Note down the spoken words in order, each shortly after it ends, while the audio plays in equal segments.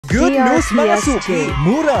Good news mga DRPS suki!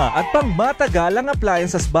 Mura at pangmatagalang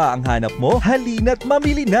appliances ba ang hanap mo? Halina't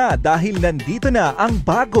mamili na dahil nandito na ang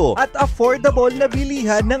bago at affordable na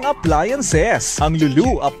bilihan ng appliances. Ang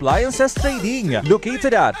Lulhu Appliances Trading,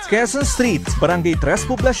 located at Quezon Street, Barangay 3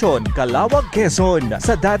 Poblacion, Calauag, Quezon.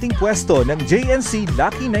 Sa dating pwesto ng JNC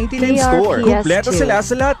Lucky 99 Store. Kumpleto sila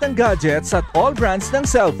sa lahat ng gadgets at all brands ng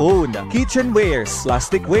cellphone, kitchenwares,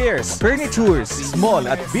 plasticwares, furnitures, small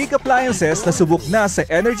at big appliances na subok na sa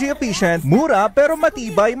energy efficient, mura pero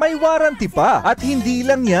matibay, may warranty pa. At hindi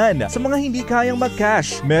lang yan, sa mga hindi kayang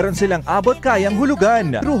mag-cash, meron silang abot kayang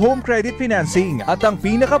hulugan through home credit financing. At ang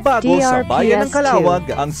pinakabago sa bayan ng Calauag,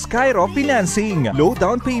 ang Skyro Financing. Low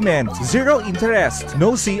down payment, zero interest,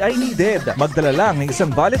 no CI needed. Magdala lang ng isang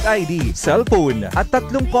valid ID, cellphone at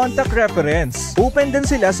 3 contact reference. Open din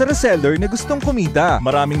sila sa reseller na gustong kumita.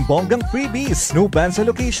 Maraming bonggang freebies, no ban sa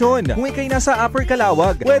location. Kung ikay nasa Upper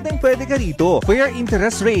Calauag, pwede ka rito. Fair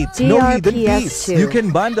interest rates, no hidden fees. You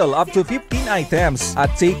can bundle up to 15 items.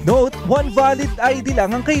 At take note, 1 valid ID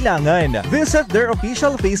lang ang kailangan. Visit their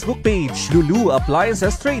official Facebook page, Lulhu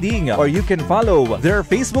Appliances Trading, or you can follow their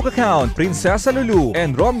Facebook account, Princesa Lulhu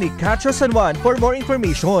and Romney Cacho San Juan for more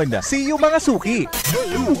information. See you mga suki!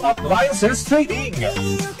 Lulhu Appliances Trading!